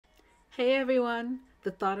Hey everyone!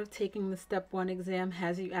 The thought of taking the Step 1 exam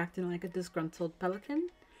has you acting like a disgruntled pelican?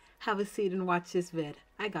 Have a seat and watch this vid.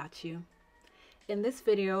 I got you. In this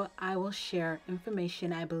video, I will share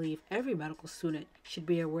information I believe every medical student should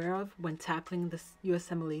be aware of when tackling the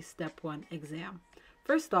USMLE Step 1 exam.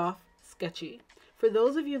 First off, Sketchy. For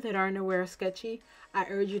those of you that aren't aware of Sketchy, I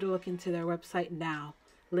urge you to look into their website now.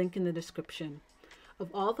 Link in the description.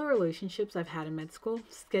 Of all the relationships I've had in med school,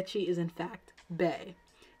 Sketchy is in fact bae.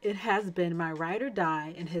 It has been my ride or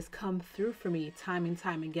die and has come through for me time and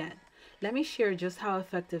time again. Let me share just how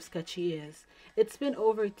effective Sketchy is. It's been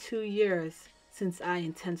over 2 years since I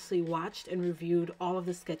intensely watched and reviewed all of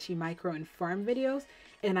the Sketchy micro and pharm videos,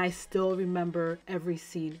 and I still remember every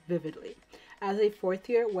scene vividly. As a fourth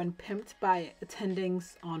year, when pimped by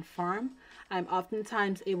attendings on pharm, I'm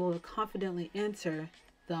oftentimes able to confidently answer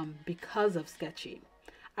them because of Sketchy.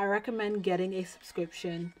 I recommend getting a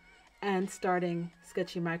subscription and starting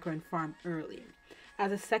Sketchy Micro and Pharm early.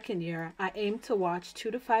 As a second year, I aim to watch 2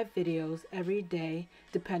 to 5 videos every day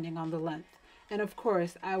depending on the length. And of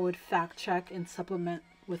course, I would fact check and supplement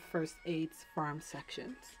with first aid's pharm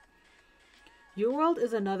sections. UWorld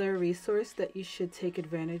is another resource that you should take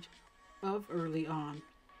advantage of early on.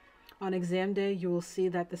 On exam day, you will see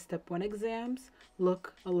that the Step 1 exams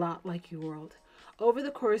look a lot like UWorld. Over the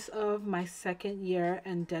course of my second year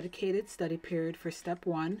and dedicated study period for Step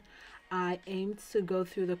 1, I aimed to go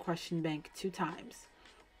through the question bank 2 times.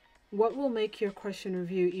 What will make your question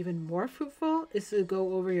review even more fruitful is to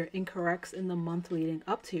go over your incorrects in the month leading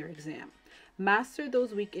up to your exam. Master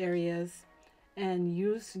those weak areas and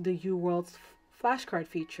use the UWorld's flashcard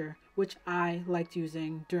feature, which I liked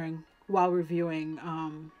using while reviewing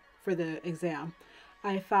for the exam.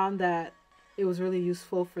 I found that it was really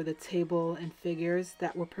useful for the table and figures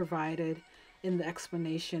that were provided in the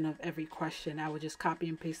explanation of every question. I would just copy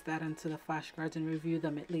and paste that into the flashcards and review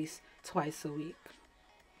them at least twice a week.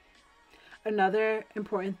 Another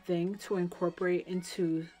important thing to incorporate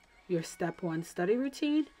into your Step 1 study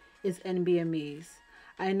routine is NBMES.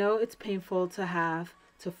 I know it's painful to have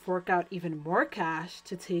to fork out even more cash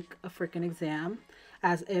to take a freaking exam,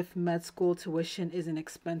 as if med school tuition isn't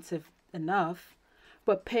expensive enough.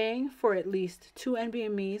 But paying for at least 2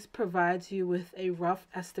 NBMEs provides you with a rough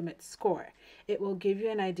estimate score. It will give you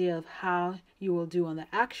an idea of how you will do on the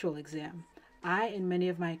actual exam. I and many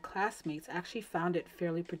of my classmates actually found it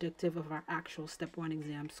fairly predictive of our actual Step 1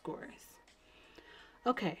 exam scores.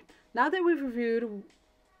 Okay, now that we've reviewed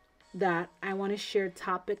that, I want to share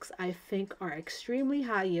topics I think are extremely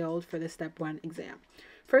high yield for the Step 1 exam.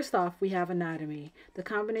 First off, we have anatomy. The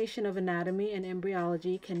combination of anatomy and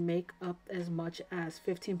embryology can make up as much as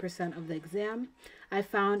 15% of the exam. I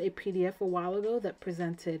found a PDF a while ago that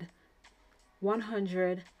presented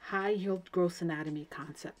 100 high-yield gross anatomy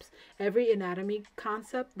concepts. Every anatomy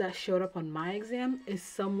concept that showed up on my exam is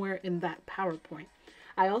somewhere in that PowerPoint.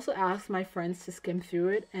 I also asked my friends to skim through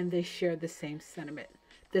it, and they shared the same sentiment.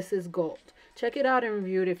 This is gold. Check it out and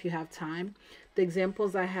review it if you have time. The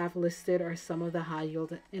examples I have listed are some of the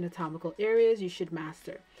high-yield anatomical areas you should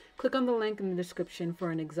master. Click on the link in the description for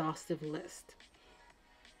an exhaustive list.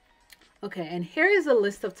 Okay, and here is a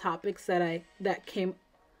list of topics that came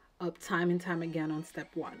up time and time again on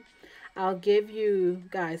Step 1. I'll give you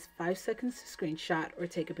guys 5 seconds to screenshot or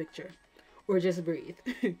take a picture, or just breathe.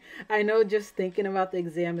 I know just thinking about the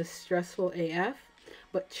exam is stressful AF,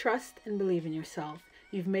 but trust and believe in yourself.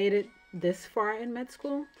 You've made it this far in med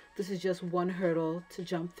school. This is just one hurdle to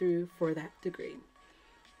jump through for that degree.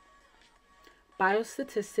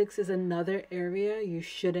 Biostatistics is another area you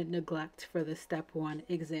shouldn't neglect for the Step 1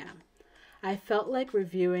 exam. I felt like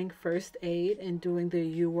reviewing first aid and doing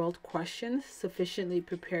the UWorld questions sufficiently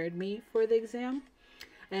prepared me for the exam,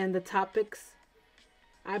 and the topics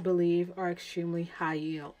I believe are extremely high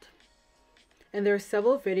yield. And there are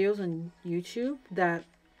several videos on YouTube that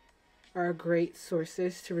are great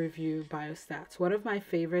sources to review biostats. One of my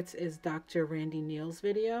favorites is Dr. Randy Neal's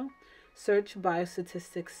video. Search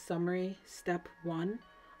Biostatistics Summary Step 1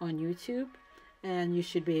 on YouTube and you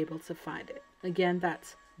should be able to find it. Again,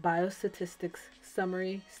 that's Biostatistics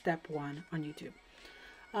Summary Step 1 on YouTube.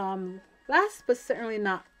 Last but certainly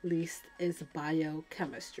not least is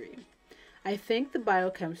Biochemistry. I think the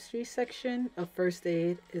Biochemistry section of first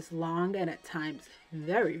aid is long and at times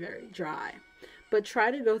very, very dry, but try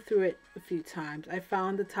to go through it a few times. I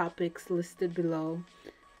found the topics listed below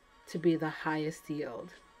to be the highest yield.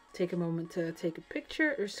 Take a moment to take a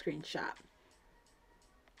picture or screenshot.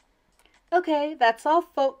 Okay, that's all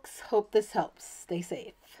folks. Hope this helps. Stay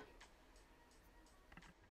safe.